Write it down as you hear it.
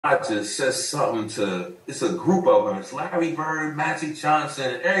Rogers says something to, it's a group of them. It's Larry Bird, Magic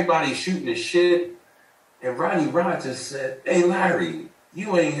Johnson, and everybody shooting the shit. And Rodney Rogers said, "Hey, Larry,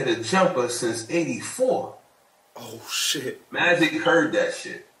 you ain't hit a jumper since 84. Oh, shit. Magic heard that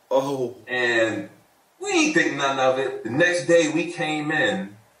shit. Oh. And we ain't think none of it. The next day we came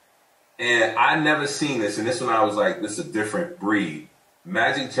in, and I never seen this. And this one I was like, this is a different breed.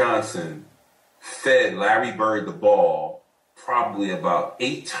 Magic Johnson fed Larry Bird the ball probably about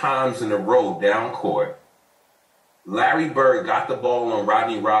 8 times in a row down court. Larry Bird got the ball on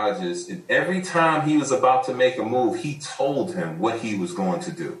Rodney Rogers, and every time he was about to make a move, he told him what he was going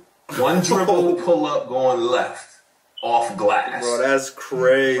to do. One dribble, pull up, going left, off glass. Bro, that's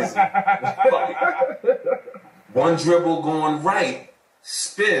crazy. One dribble, going right,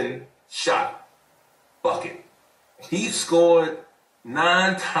 spin, shot, bucket. He scored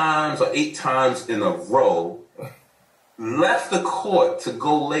 9 times or 8 times in a row. Left the court to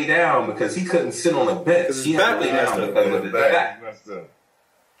go lay down because he couldn't sit on a bench. He had to lay down because of his back.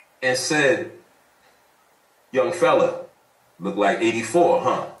 And said, "Young fella, look like 84,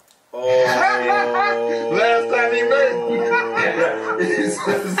 huh?" Oh. Last time he made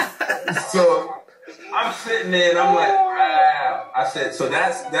it. So I'm sitting there and I'm like, wow. I said, so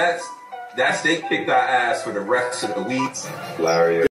that's they kicked our ass for the rest of the week. Larry.